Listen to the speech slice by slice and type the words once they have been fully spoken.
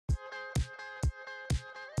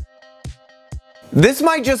This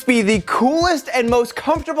might just be the coolest and most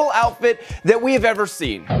comfortable outfit that we have ever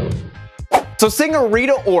seen. So singer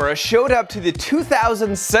Rita Ora showed up to the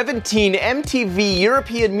 2017 MTV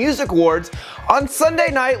European Music Awards on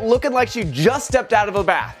Sunday night looking like she just stepped out of a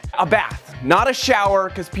bath. A bath, not a shower,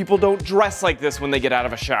 because people don't dress like this when they get out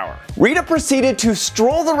of a shower. Rita proceeded to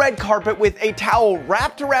stroll the red carpet with a towel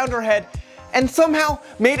wrapped around her head and somehow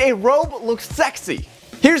made a robe look sexy.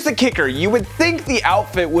 Here's the kicker, you would think the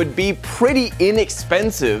outfit would be pretty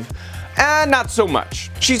inexpensive, and not so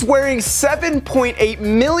much. She's wearing $7.8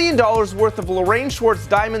 million worth of Lorraine Schwartz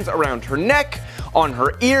diamonds around her neck, on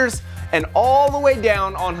her ears, and all the way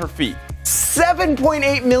down on her feet.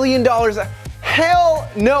 $7.8 million. Hell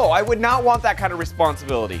no, I would not want that kind of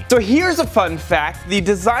responsibility. So here's a fun fact, the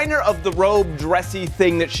designer of the robe dressy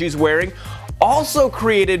thing that she's wearing also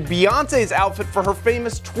created Beyonce's outfit for her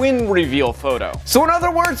famous twin reveal photo. So in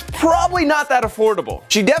other words, probably not that affordable.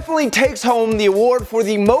 She definitely takes home the award for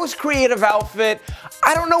the most creative outfit.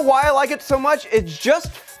 I don't know why I like it so much, it's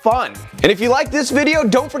just fun. And if you like this video,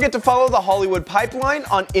 don't forget to follow the Hollywood Pipeline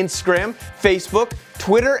on Instagram, Facebook,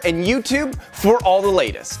 Twitter, and YouTube for all the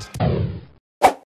latest.